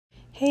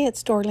Hey,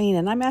 it's Dorleen,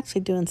 and I'm actually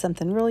doing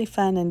something really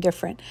fun and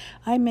different.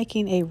 I'm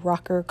making a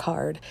rocker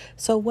card.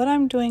 So what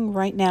I'm doing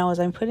right now is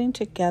I'm putting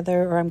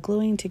together, or I'm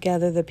gluing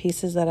together the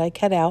pieces that I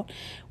cut out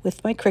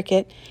with my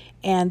Cricut.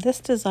 And this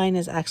design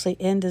is actually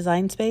in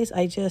Design Space.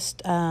 I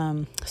just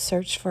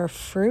searched for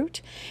fruit,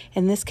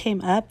 and this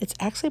came up. It's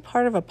actually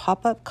part of a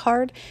pop-up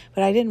card,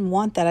 but I didn't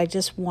want that. I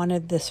just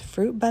wanted this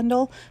fruit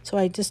bundle. So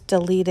I just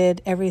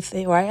deleted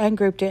everything, or I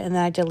ungrouped it, and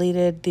then I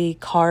deleted the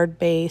card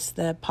base,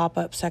 the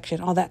pop-up section,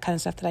 all that kind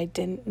of stuff that I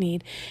didn't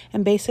need.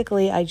 And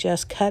basically I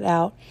just cut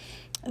out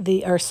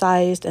or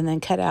sized and then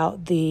cut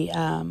out the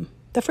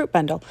fruit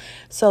bundle.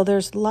 So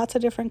there's lots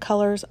of different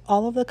colors.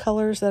 All of the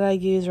colors that I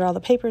use, or all the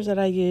papers that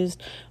I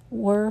used,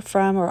 were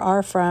from or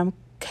are from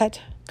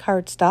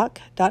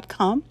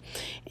cutcardstock.com,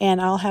 and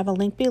I'll have a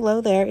link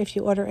below there. If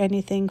you order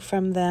anything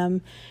from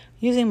them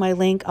using my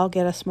link, I'll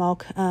get a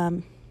small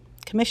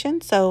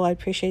commission, so I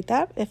appreciate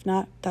that. If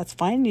not, that's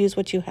fine. Use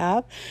what you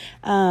have.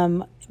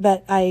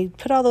 But I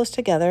put all those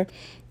together,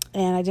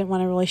 and I didn't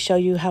want to really show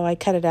you how I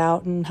cut it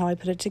out and how I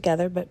put it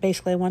together, but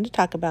basically I wanted to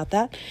talk about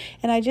that.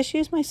 And I just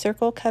used my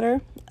circle cutter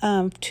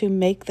to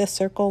make the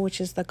circle, which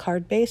is the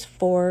card base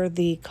for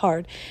the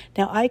card.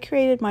 Now, I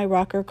created my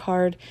rocker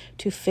card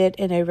to fit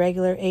in a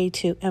regular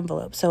A2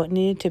 envelope, so it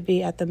needed to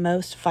be at the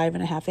most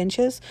 5.5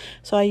 inches.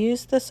 So I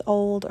used this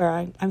old,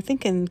 or I'm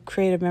thinking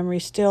Creative Memory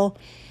still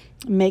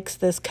makes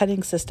this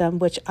cutting system,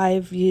 which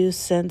I've used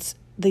since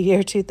the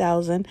year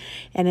 2000,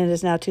 and it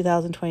is now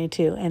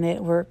 2022, and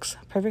it works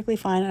perfectly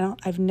fine.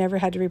 I've never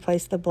had to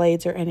replace the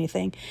blades or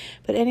anything.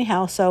 But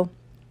anyhow, so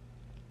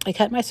I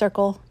cut my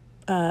circle,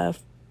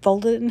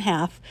 folded it in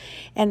half,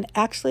 and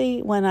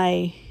actually when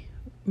I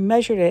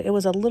measured it, it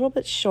was a little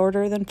bit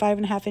shorter than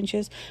 5.5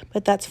 inches,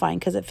 but that's fine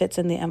because it fits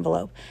in the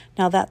envelope.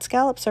 Now that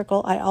scallop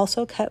circle I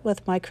also cut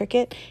with my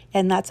Cricut,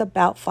 and that's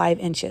about 5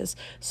 inches.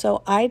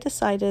 So I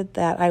decided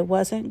that I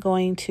wasn't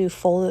going to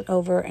fold it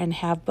over and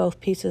have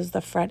both pieces,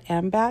 the front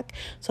and back.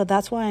 So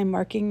that's why I'm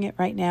marking it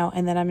right now,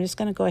 and then I'm just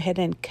going to go ahead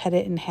and cut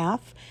it in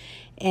half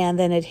and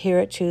then adhere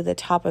it to the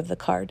top of the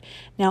card.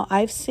 Now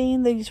I've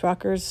seen these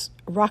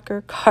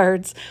rocker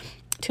cards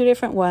two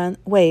different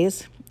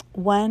ways.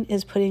 One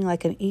is putting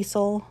like an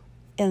easel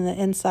in the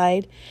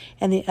inside,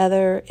 and the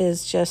other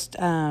is just,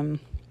 and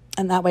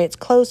that way it's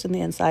closed in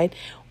the inside,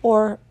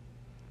 or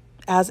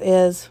as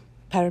is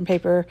pattern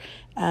paper,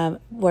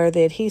 where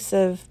the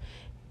adhesive,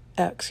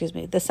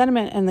 the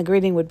sentiment and the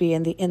greeting would be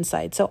in the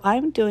inside. So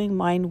I'm doing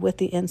mine with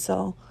the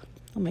easel.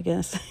 Oh my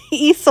goodness,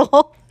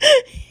 easel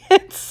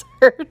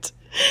insert.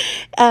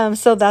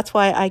 So that's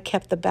why I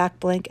kept the back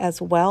blank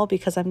as well,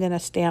 because I'm going to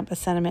stamp a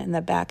sentiment in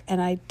the back, and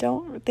I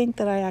don't think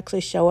that I actually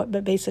show it,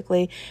 but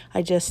basically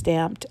I just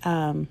stamped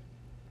a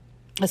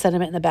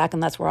sentiment in the back,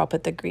 and that's where I'll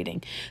put the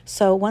greeting.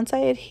 So once I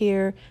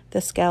adhere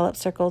the scallop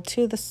circle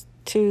to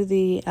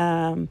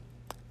the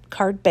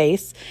card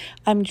base,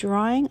 I'm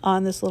drawing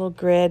on this little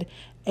grid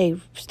a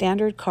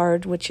standard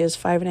card, which is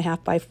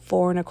 5.5 by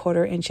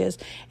 4.25 inches.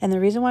 And the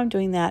reason why I'm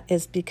doing that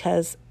is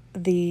because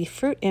the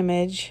fruit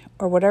image,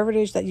 or whatever it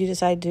is that you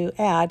decide to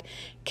add,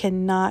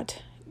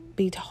 cannot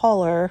be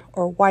taller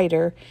or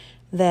wider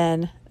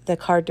than the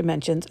card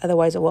dimensions,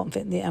 otherwise it won't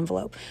fit in the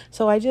envelope.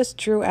 So I just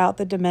drew out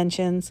the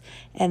dimensions,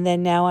 and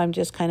then now I'm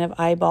just kind of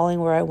eyeballing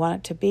where I want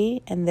it to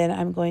be, and then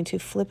I'm going to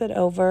flip it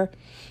over,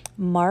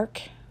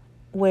 mark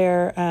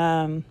where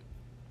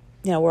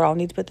where I'll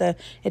need to put the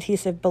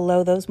adhesive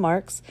below those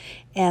marks,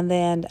 and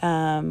then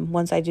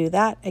once I do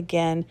that,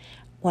 again,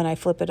 when I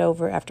flip it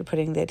over after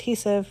putting the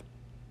adhesive,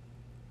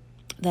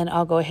 then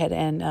I'll go ahead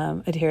and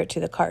adhere it to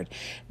the card.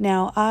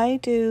 Now, I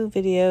do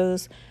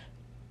videos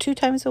 2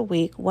 times a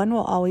week. One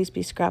will always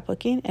be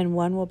scrapbooking, and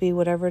one will be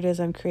whatever it is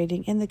I'm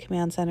creating in the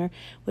Command Center,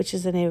 which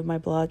is the name of my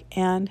blog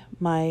and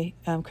my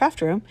craft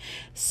room.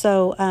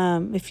 So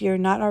if you're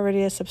not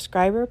already a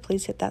subscriber,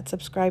 please hit that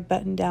subscribe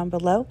button down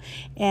below.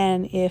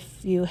 And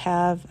if you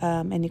have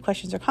any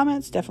questions or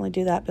comments, definitely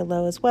do that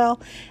below as well.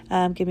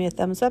 Give me a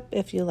thumbs up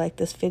if you like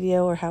this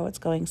video or how it's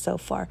going so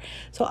far.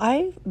 So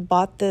I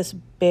bought this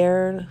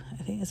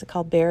I think it's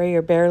called Berry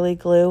or Barely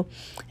glue,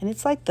 and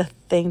it's like the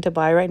thing to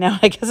buy right now.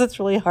 I guess it's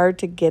really hard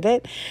to get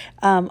it.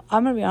 I'm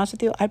gonna be honest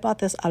with you, I bought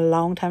this a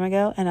long time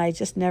ago and I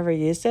just never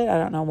used it. I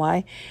don't know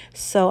why.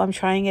 So I'm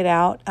trying it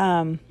out.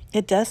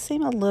 It does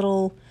seem a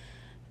little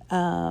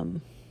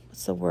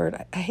what's the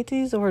word? I hate to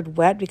use the word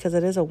wet because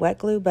it is a wet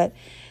glue, but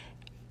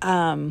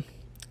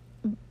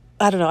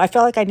I don't know. I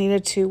felt like I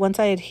needed to, once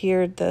I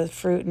adhered the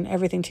fruit and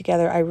everything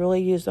together, I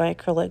really used my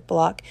acrylic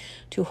block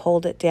to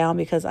hold it down,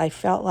 because I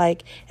felt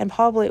like, and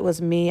probably it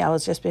was me, I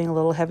was just being a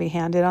little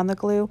heavy-handed on the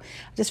glue.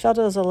 I just felt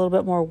it was a little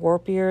bit more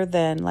warpier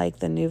than like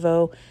the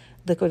Nuvo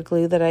liquid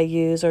glue that I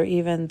use, or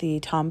even the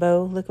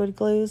Tombow liquid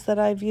glues that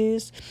I've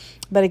used.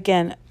 But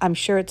again, I'm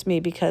sure it's me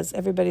because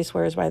everybody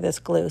swears by this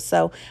glue.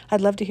 So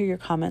I'd love to hear your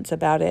comments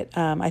about it.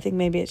 I think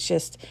maybe it's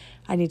just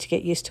I need to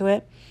get used to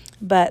it.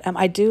 But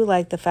I do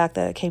like the fact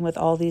that it came with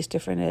all these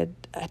different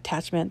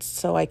attachments,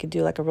 so I could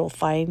do like a real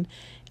fine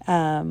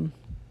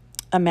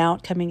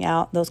amount coming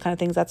out, those kind of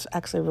things. That's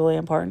actually really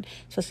important,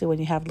 especially when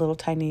you have little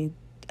tiny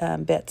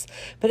bits.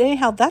 But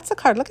anyhow, that's a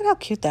card. Look at how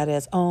cute that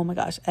is. Oh my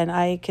gosh. And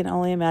I can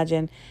only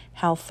imagine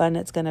how fun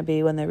it's going to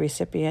be when the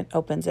recipient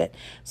opens it.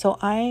 So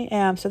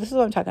so this is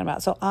what I'm talking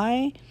about.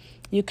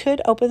 You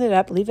could open it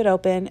up, leave it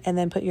open, and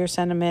then put your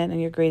sentiment and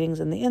your greetings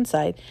in the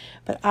inside.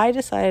 But I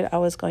decided I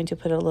was going to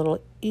put a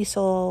little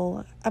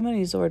easel. I'm going to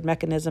use the word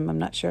mechanism. I'm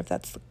not sure if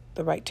that's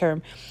the right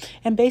term.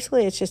 And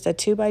basically, it's just a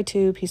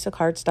 2x2 piece of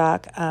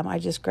cardstock. I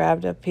just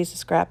grabbed a piece of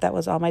scrap that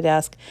was on my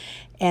desk,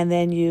 and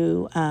then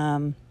you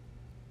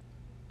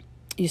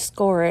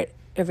score it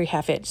every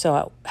half inch. So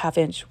a half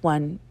inch,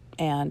 1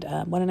 and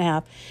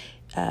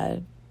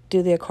 1.5.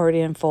 Do the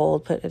accordion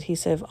fold, put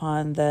adhesive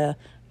on the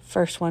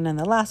first one and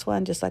the last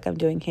one, just like I'm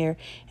doing here,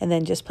 and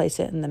then just place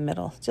it in the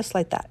middle, just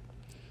like that.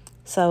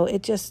 So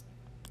it just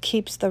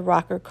keeps the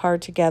rocker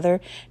card together.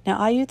 Now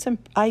I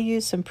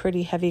used some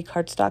pretty heavy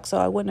cardstock,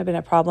 so it wouldn't have been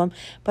a problem,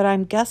 but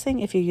I'm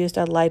guessing if you used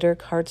a lighter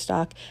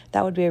cardstock,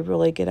 that would be a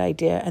really good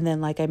idea. And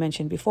then, like I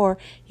mentioned before,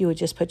 you would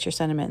just put your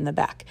sentiment in the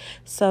back.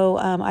 So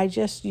I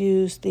just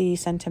used the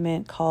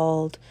sentiment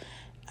called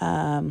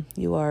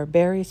You Are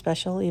Berry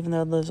Special, even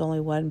though there's only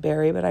one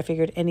berry, but I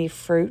figured any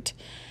fruit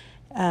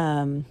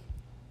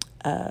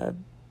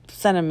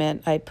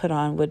sentiment I put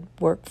on would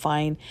work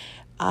fine.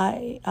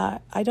 I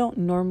don't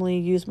normally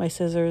use my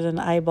scissors and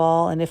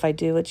eyeball, and if I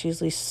do, it's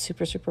usually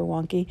super, super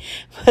wonky.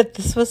 But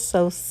this was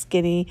so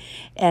skinny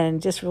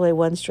and just really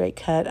one straight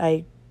cut.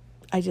 I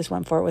just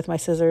went for it with my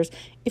scissors.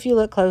 If you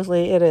look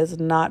closely, it is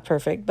not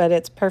perfect, but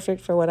it's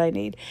perfect for what I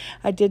need.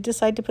 I did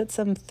decide to put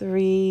some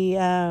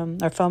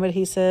foam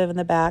adhesive in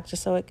the back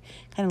just so it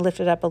kind of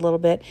lifted up a little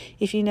bit.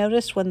 If you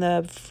noticed when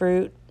the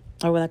fruit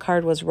or when the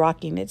card was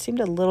rocking, it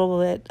seemed a little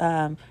bit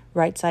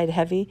right side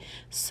heavy.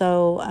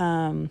 So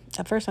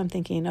at first I'm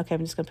thinking, okay,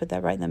 I'm just going to put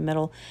that right in the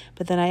middle.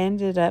 But then I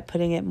ended up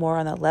putting it more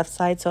on the left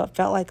side, so it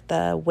felt like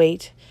the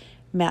weight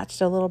matched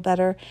a little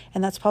better.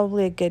 And that's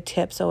probably a good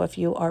tip. So if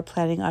you are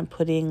planning on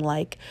putting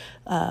like,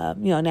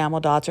 enamel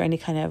dots or any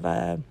kind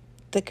of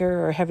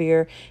thicker or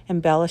heavier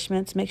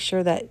embellishments, make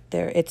sure that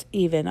it's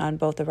even on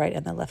both the right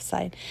and the left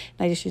side.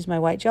 And I just use my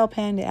white gel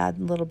pen to add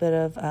a little bit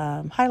of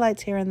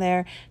highlights here and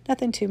there.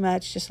 Nothing too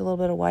much, just a little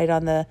bit of white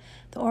on the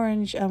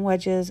orange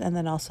wedges, and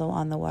then also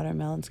on the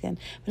watermelon skin.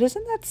 But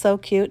isn't that so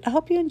cute? I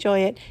hope you enjoy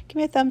it. Give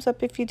me a thumbs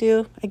up if you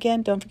do.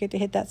 Again, don't forget to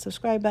hit that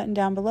subscribe button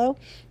down below,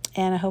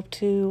 and I hope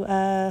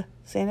to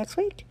see you next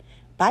week.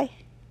 Bye.